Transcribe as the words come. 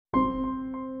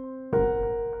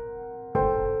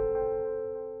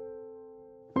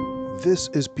This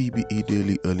is PBE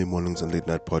Daily Early Mornings and Late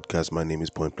Night Podcast. My name is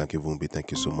Point Blank Ivumbi.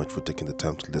 Thank you so much for taking the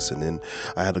time to listen in.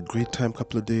 I had a great time,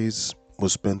 couple of days.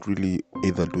 Was spent really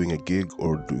either doing a gig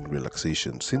or doing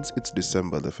relaxation. Since it's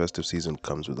December, the festive season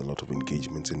comes with a lot of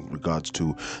engagements in regards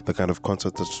to the kind of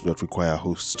concerts that require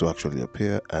hosts to actually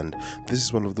appear. And this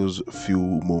is one of those few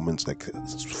moments, like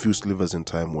few slivers in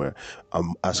time, where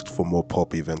I'm asked for more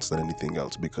pop events than anything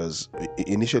else. Because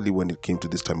initially, when it came to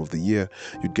this time of the year,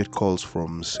 you'd get calls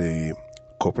from, say,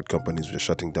 corporate companies which are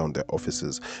shutting down their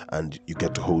offices, and you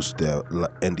get to host their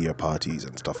end year parties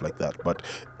and stuff like that. But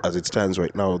as it stands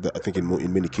right now, I think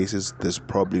in many cases there's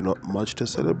probably not much to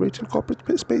celebrate in corporate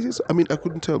spaces. I mean, I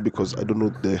couldn't tell because I don't know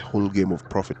the whole game of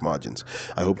profit margins.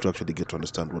 I hope to actually get to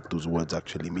understand what those words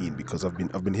actually mean, because I've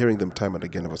been hearing them time and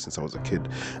again ever since I was a kid,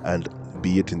 and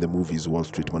be it in the movies Wall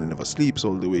Street Money Never Sleeps,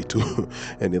 all the way to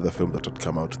any other film that would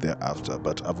come out thereafter.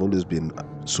 But I've always been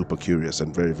super curious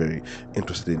and very, very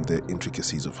interested in the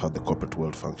intricacies of how the corporate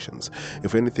world functions.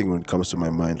 If anything, when it comes to my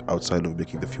mind, outside of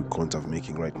making the few coins I'm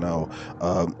making right now,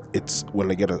 it's when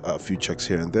I get a few checks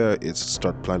here and there, it's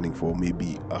start planning for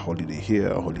maybe a holiday here,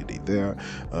 a holiday there.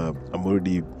 I'm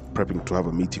already prepping to have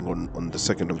a meeting on the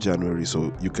 2nd of January,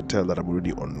 so you could tell that I'm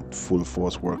already on full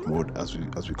force work mode as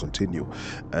we continue.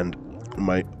 And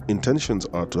my intentions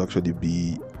are to actually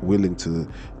be willing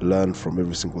to learn from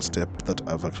every single step that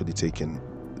I've actually taken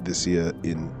this year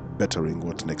in bettering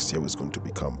what next year is going to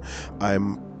become.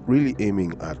 I'm really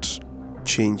aiming at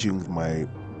changing my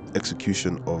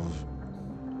execution of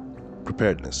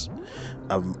preparedness.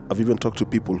 I've even talked to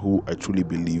people who I truly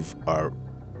believe are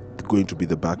going to be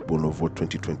the backbone of what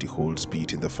 2020 holds, be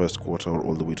it in the first quarter or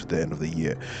all the way to the end of the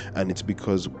year. And it's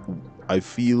because I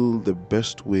feel the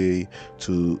best way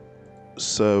to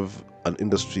serve an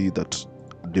industry that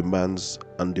demands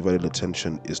undivided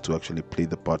attention is to actually play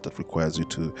the part that requires you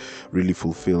to really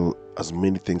fulfill as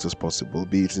many things as possible,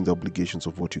 be it in the obligations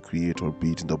of what you create or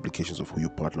be it in the obligations of who you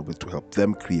partner with to help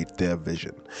them create their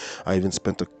vision. I even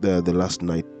spent the last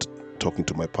night talking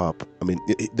to my pop. I mean,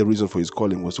 the reason for his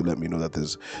calling was to let me know that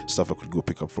there's stuff I could go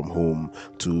pick up from home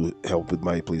to help with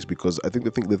my place, because I think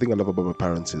the thing I love about my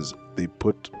parents is they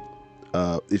put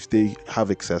if they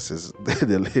have excesses,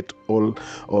 they'll hit all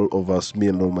of us, me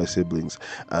and all my siblings,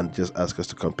 and just ask us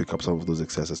to come pick up some of those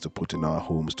excesses to put in our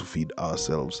homes to feed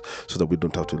ourselves, so that we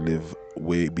don't have to live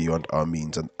way beyond our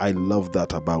means. And I love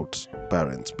that about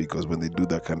parents, because when they do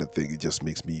that kind of thing, it just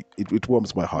makes me, it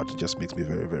warms my heart. It just makes me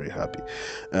very, very happy.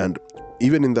 And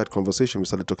even in that conversation, we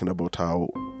started talking about how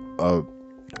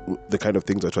the kind of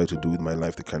things I try to do in my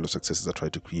life, the kind of successes I try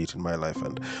to create in my life,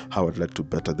 and how I'd like to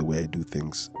better the way I do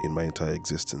things in my entire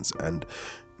existence. And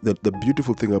the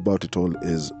beautiful thing about it all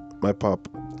is my pop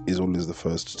is always the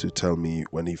first to tell me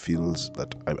when he feels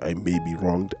that I may be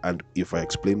wronged, and if I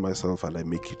explain myself and I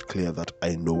make it clear that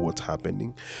I know what's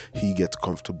happening, he gets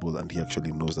comfortable and he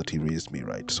actually knows that he raised me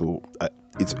right. So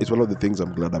it's one of the things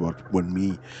I'm glad about when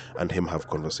me and him have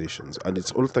conversations, and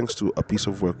it's all thanks to a piece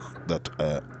of work that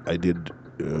I did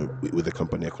with the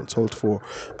company I consult for.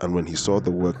 And when he saw the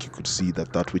work, you could see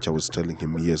that which I was telling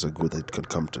him years ago that it can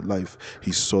come to life,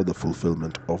 he saw the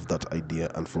fulfillment of that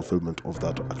idea and fulfillment of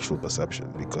that actual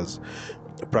perception, because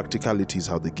practicality is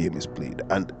how the game is played.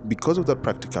 And because of that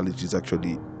practicality is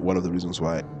actually one of the reasons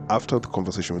why, after the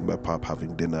conversation with my pap,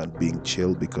 having dinner and being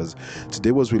chill, because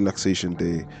today was relaxation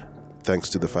day, thanks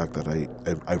to the fact that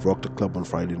I rocked a club on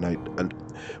Friday night. And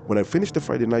when I finished the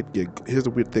Friday night gig, here's the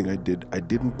weird thing I did. I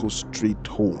didn't go straight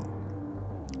home.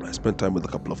 I spent time with a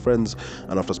couple of friends,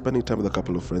 and after spending time with a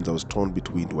couple of friends, I was torn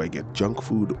between, do I get junk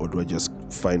food or do I just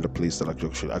find a place that I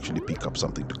could actually pick up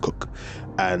something to cook?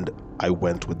 And I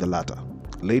went with the latter.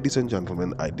 Ladies and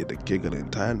gentlemen, I did a gig an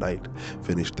entire night,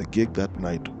 finished the gig that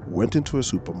night, went into a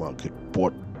supermarket,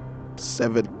 bought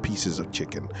 7 pieces of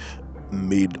chicken,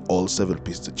 made all 7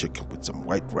 pieces of chicken with some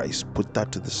white rice, put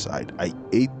that to the side. I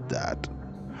ate that,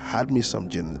 had me some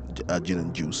gin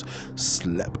and juice,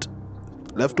 slept.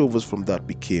 Leftovers from that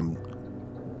became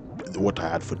what I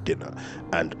had for dinner,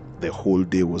 and the whole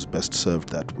day was best served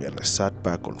that way. And I sat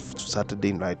back on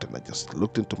Saturday night and I just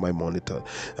looked into my monitor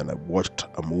and I watched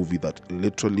a movie that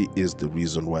literally is the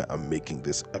reason why I'm making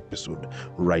this episode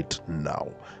right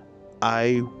now.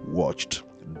 I watched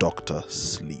Dr.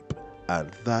 Sleep,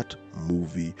 and that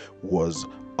movie was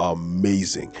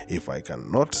amazing. If I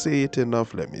cannot say it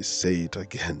enough, let me say it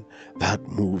again. That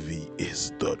movie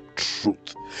is the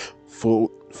truth. For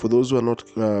those who are not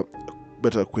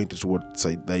better acquainted with what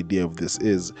the idea of this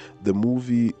is, the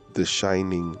movie The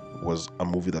Shining was a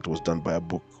movie that was done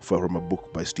from a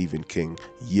book by Stephen King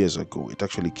years ago. It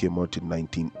actually came out in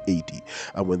 1980,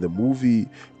 and when the movie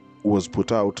was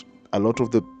put out, a lot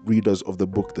of the readers of the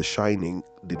book The Shining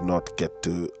did not get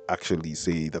to actually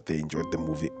say that they enjoyed the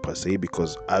movie per se,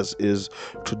 because as is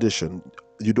tradition,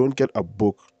 you don't get a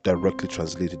book directly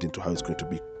translated into how it's going to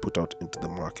be put out into the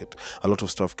market. A lot of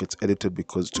stuff gets edited,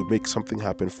 because to make something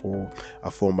happen for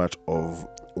a format of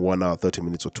 1 hour, 30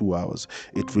 minutes, or 2 hours,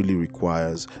 it really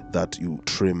requires that you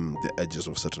trim the edges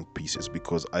of certain pieces.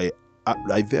 Because I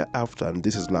thereafter, and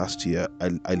this is last year,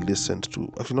 I listened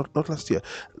to, actually not last year,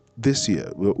 this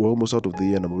year. We're almost out of the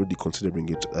year and I'm already considering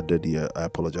it a dead year. I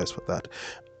apologize for that.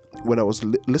 When I was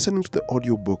listening to the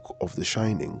audiobook of The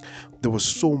Shining, there was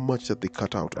so much that they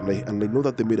cut out, and I know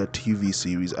that they made a TV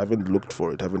series. I haven't looked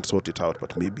for it, I haven't sought it out,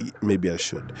 but maybe I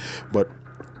should. But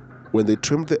when they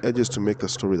trimmed the edges to make the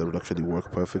story that would actually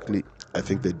work perfectly, I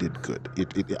think they did good.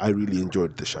 I really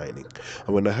enjoyed The Shining.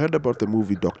 And when I heard about the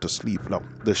movie Doctor Sleep, now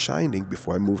The Shining,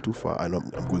 before I move too far, I know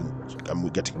I'm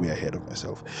getting way ahead of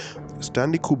myself.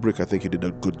 Stanley Kubrick, I think he did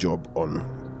a good job on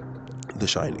The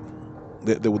Shining.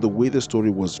 The way the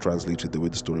story was translated, the way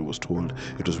the story was told,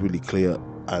 it was really clear.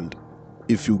 And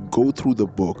if you go through the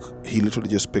book, he literally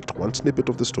just picked one snippet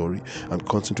of the story and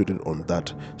concentrated on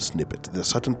that snippet. There are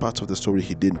certain parts of the story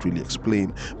he didn't really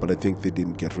explain, but I think they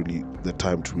didn't get really the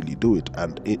time to really do it.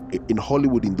 And in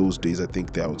Hollywood in those days, I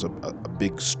think there was a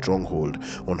big stronghold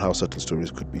on how certain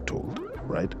stories could be told,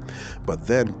 right? But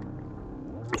then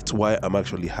it's why I'm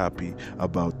actually happy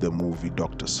about the movie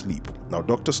Doctor Sleep. Now,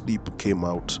 Doctor Sleep came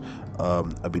out,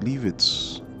 I believe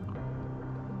it's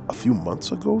a few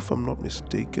months ago, if I'm not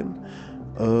mistaken.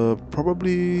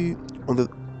 Probably on the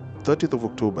 30th of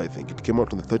October, I think. It came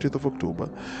out on the 30th of October.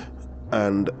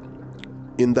 And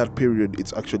in that period,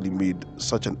 it's actually made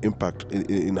such an impact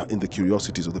in the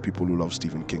curiosities of the people who love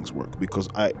Stephen King's work. Because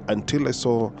until I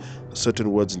saw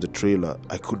certain words in the trailer,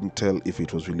 I couldn't tell if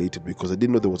it was related, because I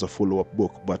didn't know there was a follow-up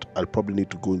book. But I'll probably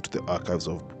need to go into the archives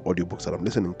of audiobooks that I'm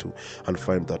listening to and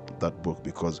find that book,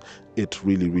 because it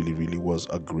really, really, really was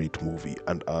a great movie.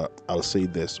 And I'll say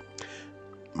this: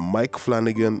 Mike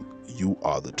Flanagan, you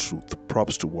are the truth.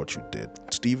 Props to what you did.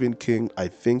 Stephen King, I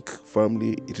think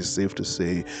firmly it is safe to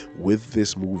say, with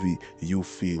this movie, you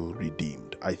feel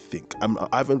redeemed. I think.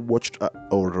 I haven't watched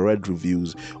or read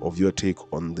reviews of your take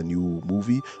on the new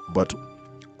movie, but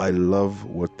I love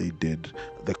what they did.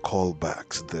 The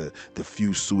callbacks, the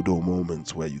few pseudo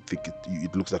moments where you think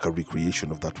it looks like a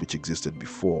recreation of that which existed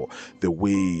before. The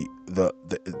way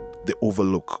the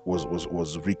Overlook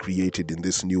was recreated in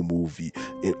this new movie,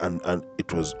 and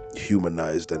it was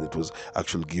humanized, and it was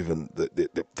actually given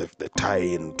the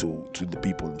tie-in to the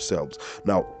people themselves.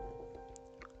 Now,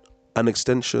 an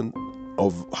extension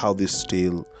of how this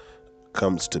tale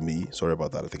comes to me. Sorry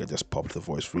about that. I think I just popped the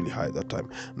voice really high that time.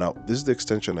 Now, this is the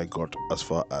extension I got as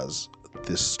far as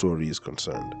this story is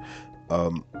concerned.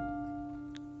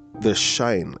 The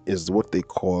shine is what they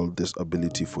call this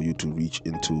ability for you to reach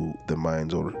into the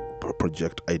minds or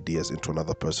project ideas into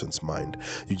another person's mind.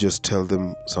 You just tell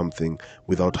them something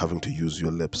without having to use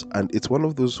your lips. And it's one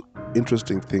of those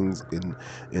interesting things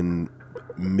in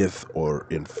myth or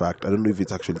in fact. I don't know if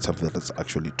it's actually something that's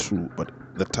actually true, but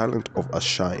the talent of a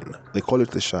shine, they call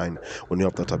it the shine, when you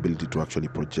have that ability to actually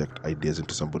project ideas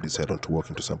into somebody's head or to walk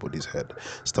into somebody's head,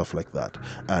 stuff like that.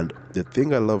 And the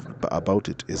thing I love about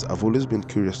it is I've always been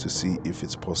curious to see if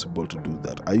it's possible to do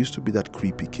that. I used to be that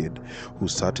creepy kid who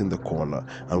sat in the corner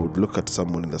and would look at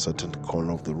someone in a certain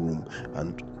corner of the room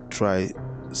and try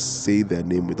say their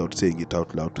name without saying it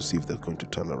out loud to see if they're going to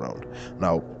turn around.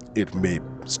 Now, it may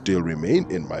still remain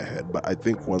in my head, but I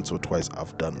think once or twice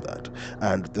I've done that.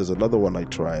 And there's another one I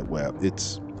try where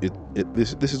this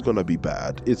is gonna be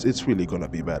bad. It's really gonna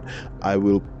be bad. I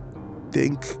will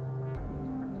think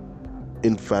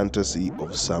in fantasy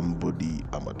of somebody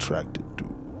I'm attracted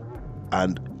to,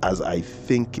 and as I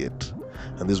think it,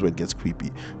 and this is where it gets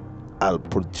creepy, I'll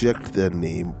project their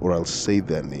name or I'll say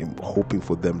their name, hoping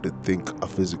for them to think a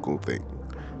physical thing,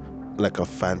 like a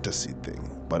fantasy thing,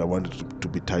 but I want it to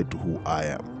be tied to who I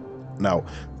am. Now,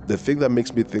 the thing that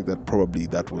makes me think that probably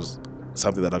that was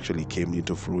something that actually came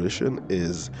into fruition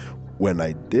is when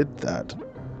I did that,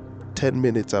 10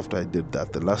 minutes after I did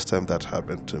that, the last time that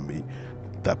happened to me,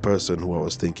 that person who I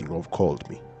was thinking of called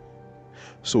me.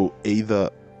 So either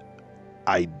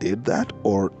I did that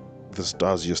or the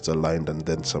stars just aligned and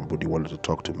then somebody wanted to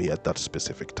talk to me at that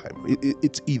specific time.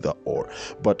 It's either or.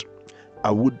 But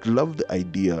I would love the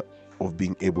idea of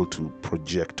being able to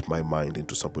project my mind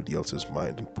into somebody else's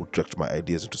mind and project my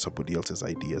ideas into somebody else's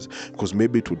ideas, because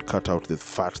maybe it would cut out the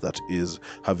fact that is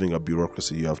having a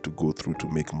bureaucracy you have to go through to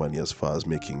make money, as far as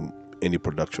making any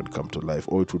production come to life,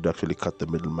 or it would actually cut the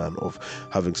middleman of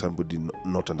having somebody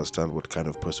not understand what kind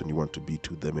of person you want to be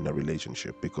to them in a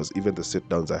relationship. Because even the sit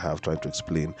downs I have trying to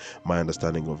explain my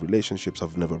understanding of relationships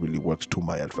have never really worked to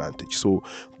my advantage. So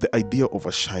the idea of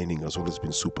a Shining has always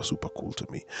been super, super cool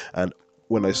to me. And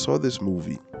when I saw this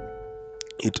movie,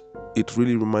 it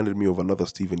really reminded me of another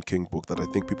Stephen King book that I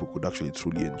think people could actually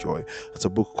truly enjoy. It's a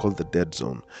book called The Dead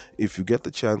Zone. If you get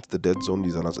the chance, The Dead Zone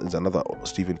is another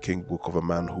Stephen King book of a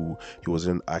man who he was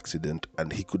in an accident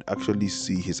and he could actually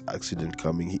see his accident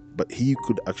coming, but he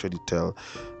could actually tell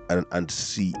and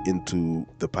see into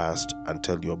the past and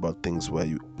tell you about things where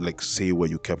you say where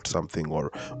you kept something,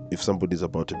 or if somebody's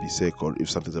about to be sick, or if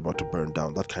something's about to burn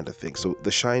down, that kind of thing. So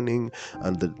The Shining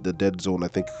and the Dead Zone, I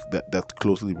think that's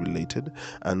closely related.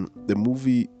 And the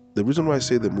reason why I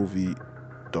say the movie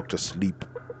Dr. Sleep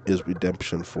is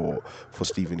redemption for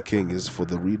Stephen King is for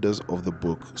the readers of the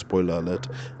book, spoiler alert,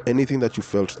 anything that you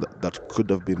felt that could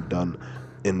have been done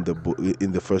in the book,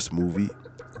 in the first movie,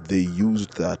 they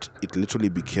used that. It literally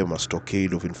became a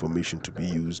stockade of information to be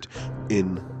used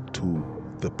into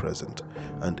the present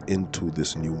and into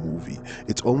this new movie.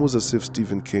 It's almost as if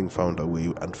Stephen King found a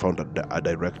way and found a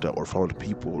director, or found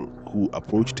people who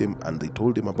approached him and they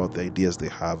told him about the ideas they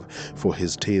have for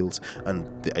his tales,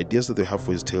 and the ideas that they have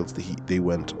for his tales, they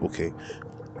went, okay,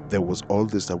 there was all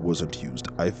this that wasn't used.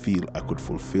 I feel I could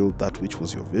fulfill that which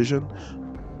was your vision,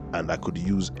 and I could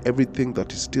use everything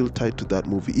that is still tied to that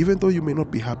movie. Even though you may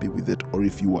not be happy with it, or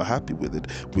if you are happy with it,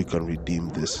 we can redeem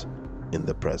this in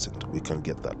the present. We can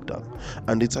get that done.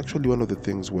 And it's actually one of the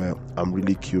things where I'm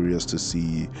really curious to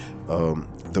see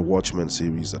the Watchmen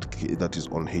series that is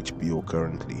on HBO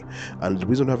currently. And the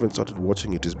reason I haven't started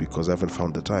watching it is because I haven't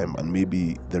found the time. And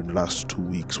maybe the last 2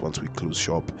 weeks, once we close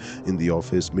shop in the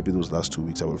office, maybe those last 2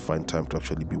 weeks I will find time to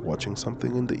actually be watching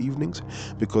something in the evenings,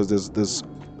 because there's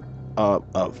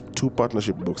 2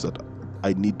 partnership books that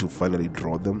I need to finally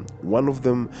draw them. One of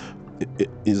them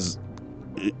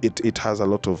it has a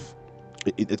lot of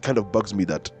it kind of bugs me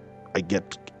that I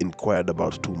get inquired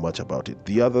about too much about it.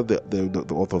 The other, the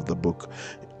author of the book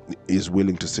is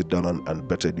willing to sit down and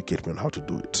better educate me on how to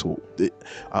do it. So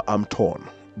I'm torn,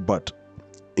 but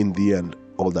in the end,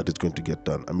 all that is going to get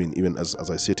done. I mean, even as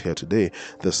I sit here today,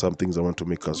 there's some things I want to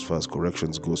make as far as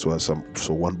corrections go, so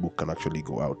one book can actually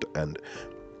go out. And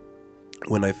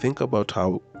when I think about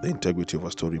how the integrity of a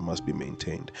story must be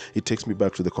maintained, it takes me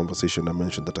back to the conversation I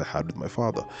mentioned that I had with my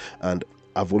father. And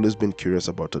I've always been curious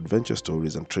about adventure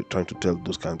stories and trying to tell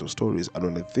those kinds of stories. And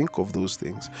when I think of those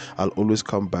things, I'll always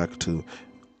come back to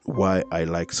why I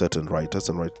like certain writers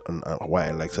and why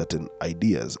I like certain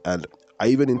ideas. And I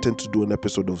even intend to do an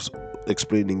episode of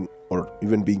explaining, or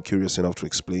even being curious enough to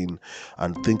explain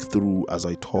and think through as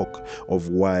I talk, of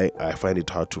why I find it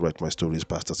hard to write my stories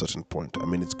past a certain point. I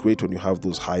mean, it's great when you have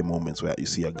those high moments where you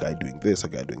see a guy doing this, a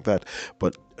guy doing that,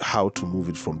 but how to move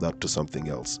it from that to something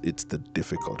else, it's the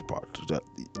difficult part.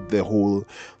 The whole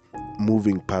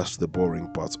moving past the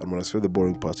boring parts. And when I say the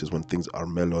boring parts is when things are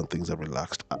mellow and things are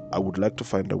relaxed. I would like to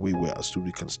find a way where a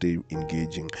story can stay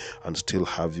engaging and still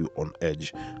have you on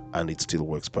edge, and it still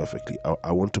works perfectly.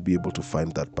 I want to be able to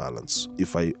find that balance.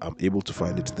 If I am able to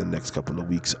find it in the next couple of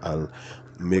weeks, I'll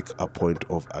make a point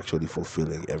of actually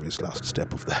fulfilling every last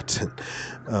step of that.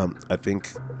 I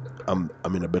think I'm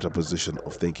in a better position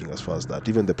of thinking as far as that.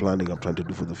 Even the planning I'm trying to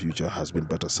do for the future has been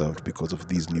better served because of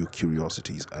these new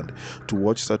curiosities. And to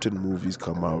watch certain movies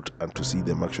come out and to see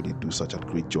them actually do such a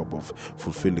great job of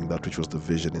fulfilling that which was the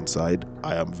vision inside,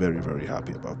 I am very, very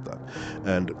happy about that.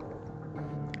 And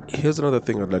here's another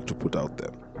thing I'd like to put out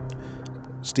there.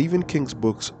 Stephen King's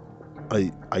books,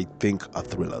 I think, are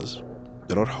thrillers.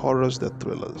 They're not horrors, they're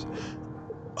thrillers.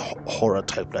 Horror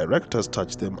type directors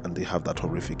touch them and they have that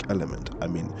horrific element. I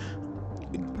mean,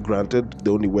 granted,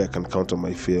 the only way I can counter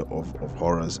my fear of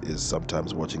horrors is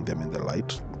sometimes watching them in the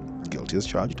light, guilty as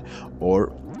charged,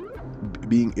 or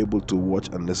being able to watch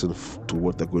and listen to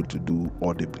what they're going to do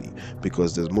audibly,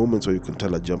 because there's moments where you can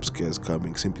tell a jump scare is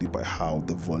coming simply by how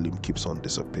the volume keeps on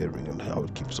disappearing and how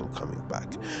it keeps on coming back.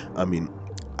 I mean,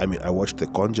 I watched The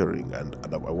Conjuring and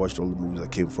I watched all the movies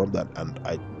that came from that, and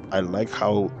I like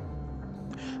how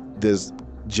there's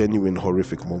genuine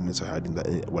horrific moments I had in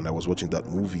that when I was watching that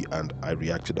movie, and I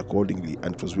reacted accordingly,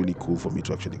 and it was really cool for me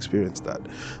to actually experience that.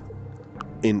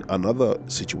 In another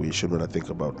situation, when I think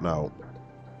about now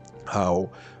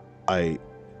how I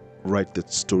write the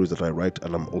stories that I write,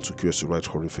 and I'm also curious to write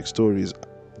horrific stories.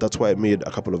 That's why I made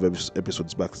a couple of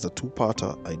episodes back. It's a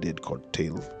 2-parter I did called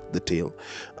The Tale.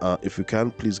 If you can,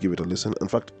 please give it a listen. In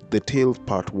fact, The Tale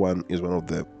Part 1 is one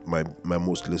of my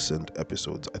most listened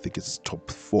episodes. I think it's top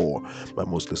 4 my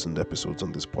most listened episodes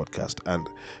on this podcast. And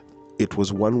it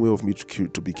was one way of me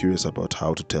to be curious about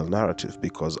how to tell narrative,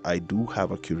 because I do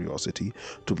have a curiosity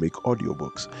to make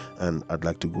audiobooks, and I'd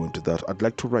like to go into that. I'd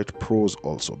like to write prose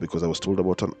also, because I was told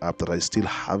about an app that I still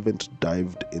haven't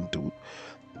dived into,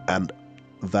 and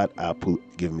that app will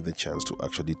give me the chance to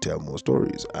actually tell more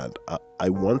stories. And I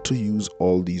want to use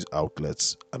all these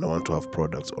outlets, and I want to have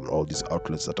products on all these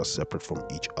outlets that are separate from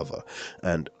each other.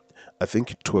 And I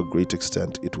think to a great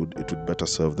extent it would better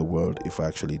serve the world if I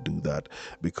actually do that,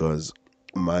 because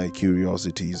my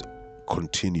curiosities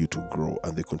continue to grow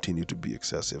and they continue to be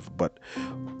excessive. But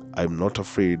I'm not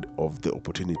afraid of the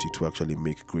opportunity to actually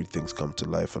make great things come to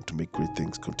life and to make great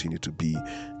things continue to be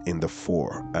in the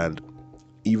fore. And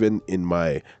even in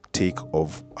my take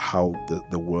of how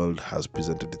the world has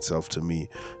presented itself to me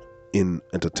in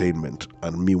entertainment,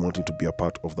 and me wanting to be a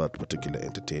part of that particular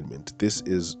entertainment, this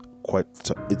is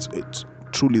it's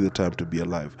truly the time to be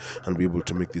alive and be able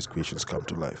to make these creations come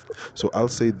to life. So I'll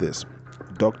say this: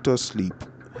 Doctor Sleep,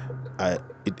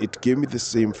 it gave me the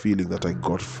same feeling that I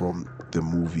got from the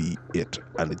movie It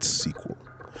and its sequel,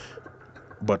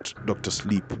 but Doctor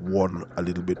Sleep won a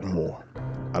little bit more.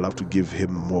 I'll have to give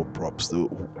him more props.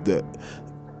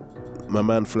 My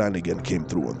man Flanagan came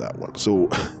through on that one. So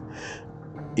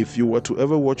if you were to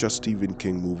ever watch a Stephen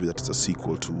King movie that is a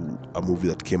sequel to a movie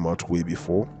that came out way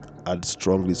before, I'd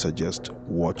strongly suggest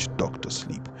watch Doctor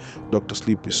Sleep. Doctor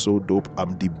Sleep is so dope.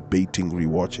 I'm debating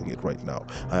rewatching it right now.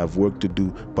 I have work to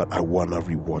do, but I wanna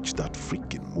rewatch that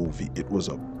freaking movie. It was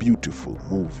a beautiful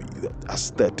movie,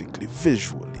 aesthetically,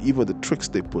 visually, even the tricks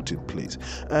they put in place.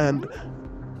 And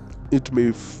it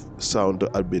may sound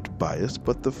a bit biased,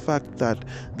 but the fact that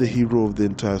the hero of the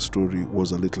entire story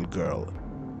was a little girl,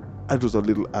 and was a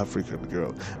little African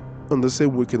girl. On the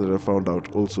same weekend that I found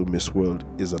out also Miss World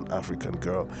is an African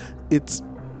girl. It's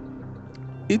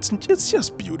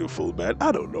just beautiful, man.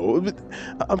 I don't know.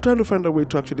 I'm trying to find a way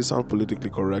to actually sound politically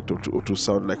correct, or to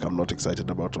sound like I'm not excited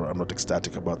about, or I'm not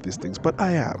ecstatic about these things, but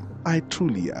I am. I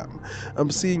truly am.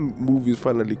 I'm seeing movies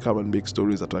finally come and make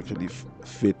stories that actually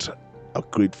fit a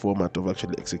great format of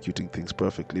actually executing things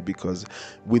perfectly, because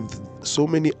with so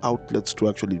many outlets to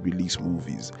actually release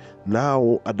movies,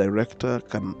 now a director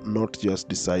cannot just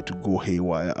decide to go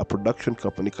haywire, a production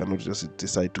company cannot just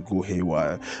decide to go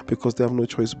haywire, because they have no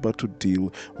choice but to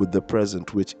deal with the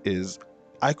present, which is,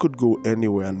 I could go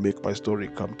anywhere and make my story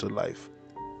come to life.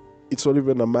 It's not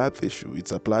even a math issue,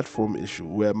 it's a platform issue.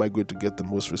 Where am I going to get the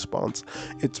most response?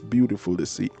 It's beautiful to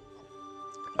see.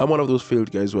 I'm one of those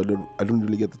failed guys who I don't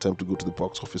really get the time to go to the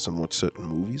box office and watch certain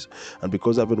movies, and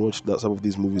because I haven't watched some of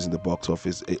these movies in the box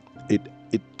office,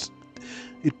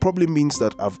 it probably means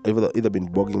that I've either been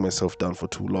bogging myself down for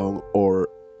too long, or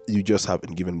you just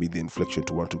haven't given me the inflection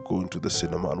to want to go into the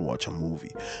cinema and watch a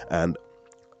movie. And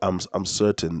I'm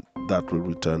certain that will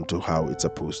return to how it's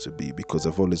supposed to be, because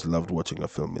I've always loved watching a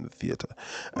film in the theater,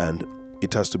 and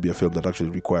it has to be a film that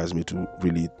actually requires me to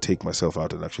really take myself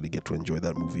out and actually get to enjoy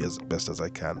that movie as best as I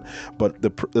can. But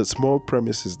the small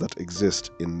premises that exist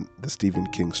in the Stephen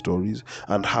King stories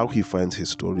and how he finds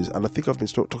his stories, and I think I've been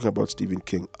talking about Stephen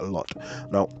King a lot.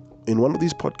 Now, in one of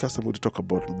these podcasts, I'm going to talk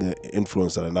about the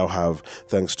influence that I now have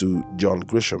thanks to John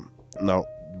Grisham. Now,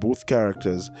 both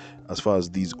characters, as far as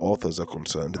these authors are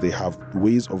concerned, they have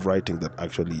ways of writing that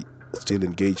actually still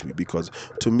engage me, because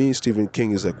to me Stephen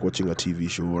King is like watching a TV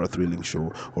show or a thrilling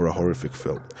show or a horrific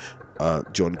film.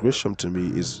 John Grisham, to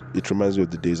me, it reminds me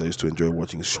of the days I used to enjoy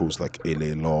watching shows like LA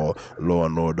Law, Law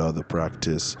and Order, The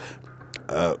Practice,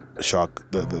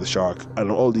 Shark, the Shark, and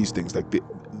all these things. Like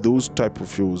those type of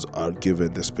shows are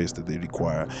given the space that they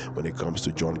require when it comes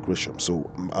to John Grisham. So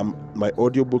my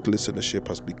audiobook listenership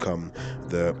has become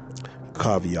the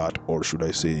caveat, or should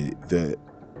I say the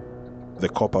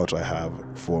cop-out I have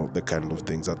for the kind of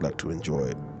things I'd like to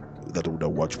enjoy that I would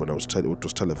have watched when it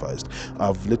was televised.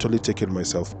 I've literally taken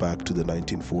myself back to the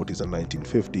 1940s and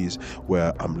 1950s,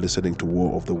 where I'm listening to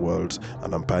War of the Worlds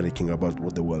and I'm panicking about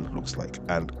what the world looks like,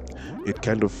 and it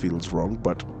kind of feels wrong,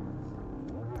 but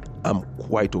I'm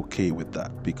quite okay with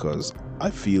that, because I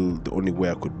feel the only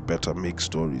way I could better make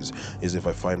stories is if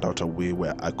I find out a way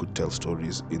where I could tell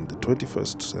stories in the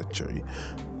 21st century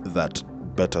that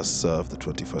better serve the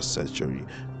 21st century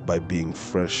by being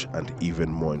fresh and even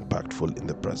more impactful in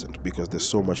the present, because there's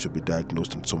so much to be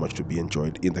diagnosed and so much to be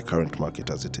enjoyed in the current market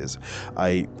as it is.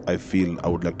 I feel I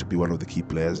would like to be one of the key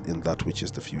players in that which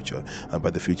is the future, and by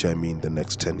the future I mean the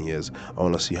next 10 years. I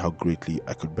want to see how greatly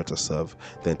I could better serve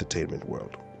the entertainment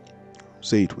world.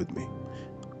 Say it with me: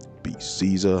 be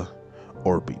Caesar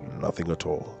or be nothing at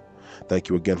all. Thank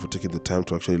you again for taking the time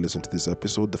to actually listen to this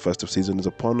episode. The festive season is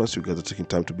upon us. You guys are taking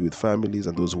time to be with families,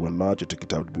 and those who are not, you're taking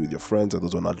time to be with your friends, and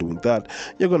those who are not doing that,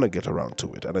 you're going to get around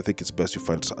to it. And I think it's best you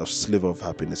find a sliver of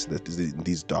happiness in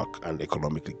these dark and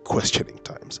economically questioning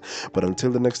times. But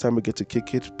until the next time we get to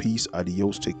kick it, peace,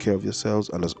 adios, take care of yourselves,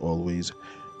 and as always,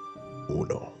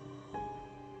 uno.